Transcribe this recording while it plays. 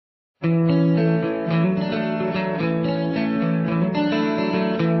Hello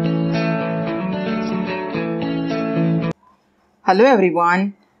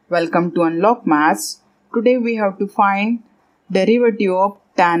everyone, welcome to Unlock Maths. Today we have to find derivative of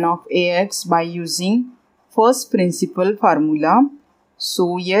tan of ax by using first principle formula.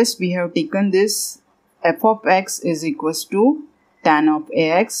 So yes, we have taken this f of x is equals to tan of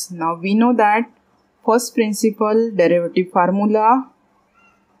ax. Now we know that first principle derivative formula.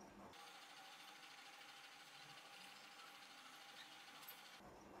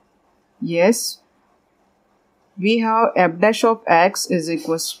 Yes, we have f dash of x is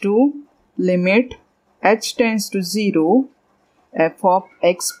equals to limit h tends to 0 f of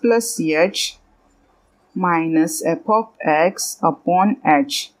x plus h minus f of x upon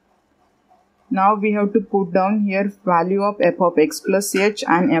h. Now we have to put down here value of f of x plus h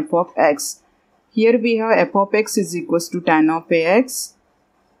and f of x. Here we have f of x is equals to tan of ax.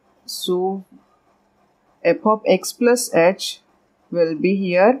 So f of x plus h will be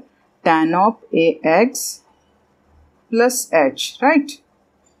here tan of ax plus h, right?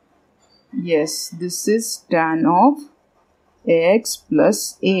 Yes, this is tan of ax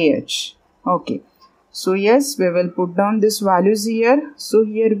plus ah. Okay. So yes, we will put down these values here. So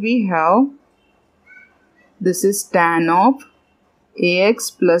here we have, this is tan of ax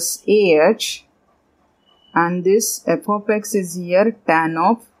plus ah, and this f of x is here tan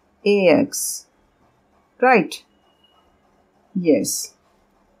of ax, right? Yes.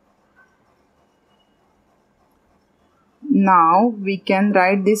 Now we can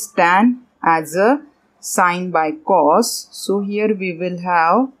write this tan as a sine by cos. So here we will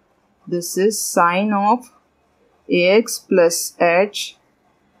have, this is sine of ax plus h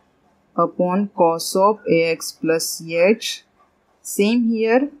upon cos of ax plus h. Same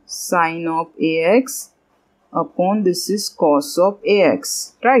here, sine of ax upon this is cos of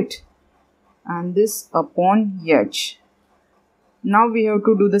ax, right? And this upon h. Now we have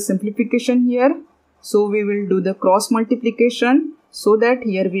to do the simplification here. So we will do the cross multiplication, so that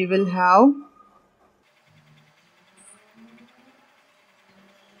here we will have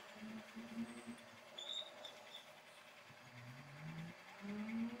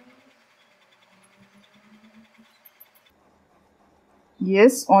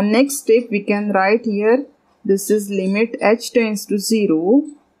yes, on next step we can write here, this is limit h tends to 0,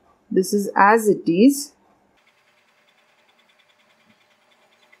 this is as it is,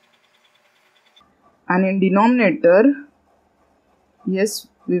 and in denominator, yes,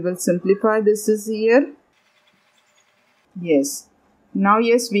 we will simplify this is here. Yes, now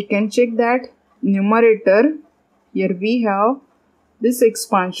yes, we can check that numerator, here we have this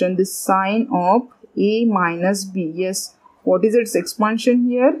expansion, this sine of a minus b. Yes, what is its expansion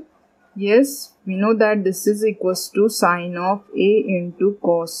here? Yes, we know that this is equals to sine of a into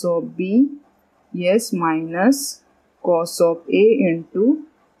cos of b. Yes, minus cos of a into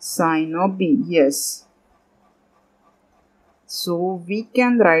sine of b. Yes. So we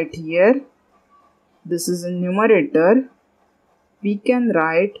can write here, this is a numerator. We can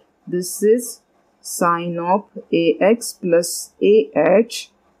write this is sine of ax plus ah,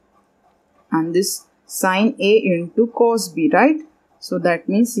 and this sine a into cos b, right? So that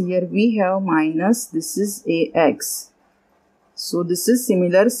means here we have minus, this is ax. So this is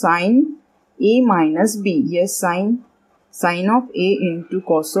similar sine a minus b. Yes, sine of a into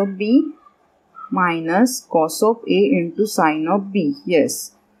cos of b minus cos of a into sine of b.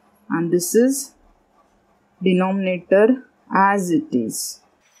 Yes, and this is denominator as it is.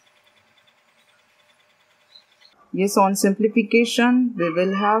 Yes, on simplification we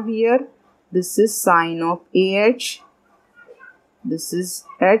will have here, this is sine of ah, this is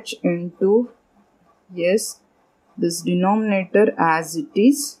h into, yes, this denominator as it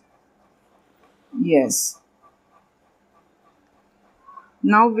is. Yes.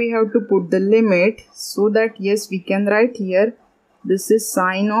 Now we have to put the limit, so that yes, we can write here, this is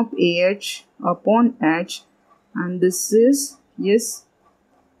sine of ah upon h, and this is, yes,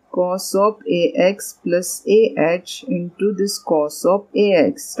 cos of ax plus ah into this cos of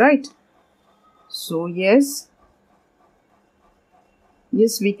ax, right? So yes,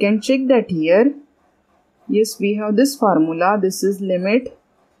 we can check that here. Yes, we have this formula, this is limit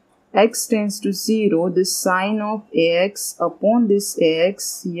x tends to 0, this sine of ax upon this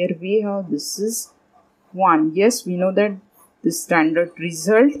ax, here we have, this is 1. Yes, we know that this standard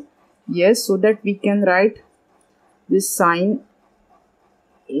result. Yes, so that we can write this sine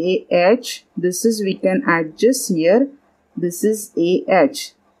ah, this is, we can adjust here, this is ah.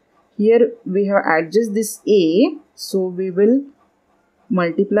 Here we have adjust this a, so we will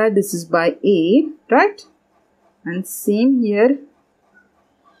multiply this is by a, right? And same here,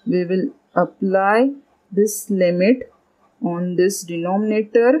 we will apply this limit on this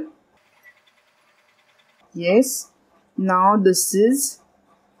denominator. Yes, now this is,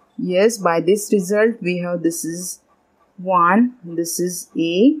 yes, by this result we have this is 1, this is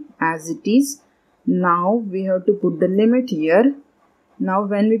a as it is. Now we have to put the limit here. Now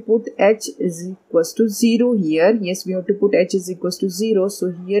when we put h is equals to 0 here, yes, we have to put h is equals to 0.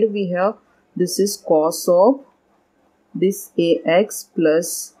 So here we have this is cos of this ax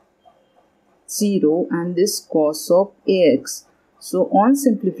plus 0 and this cos of ax. So on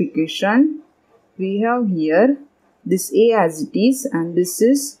simplification, we have here this a as it is and this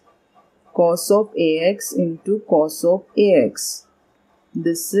is cos of ax into cos of ax.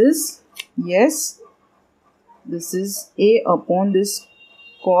 This is, yes, this is a upon this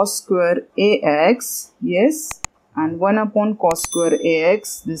cos square ax, yes, and 1 upon cos square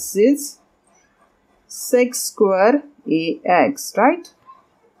ax, this is sec square ax, right?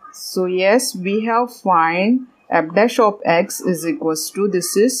 So yes, we have find f dash of x is equals to,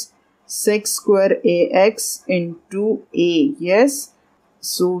 this is sec square ax into a, yes.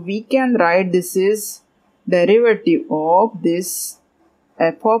 So we can write this is derivative of this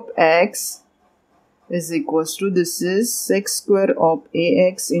f of x is equals to, this is sec square of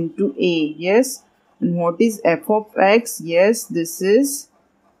ax into a, yes. And what is f of x? Yes, this is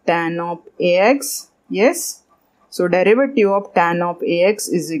tan of ax, yes. So derivative of tan of ax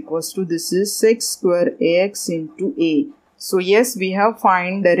is equals to, this is sec square ax into a. So yes, we have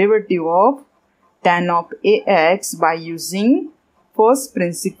find derivative of tan of ax by using first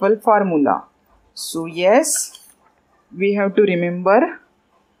principle formula. So yes, we have to remember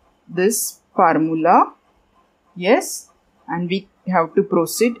this formula, yes, and we have to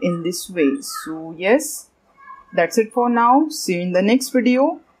proceed in this way. So yes, that's it for now. See you in the next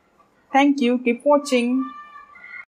video. Thank you. Keep watching.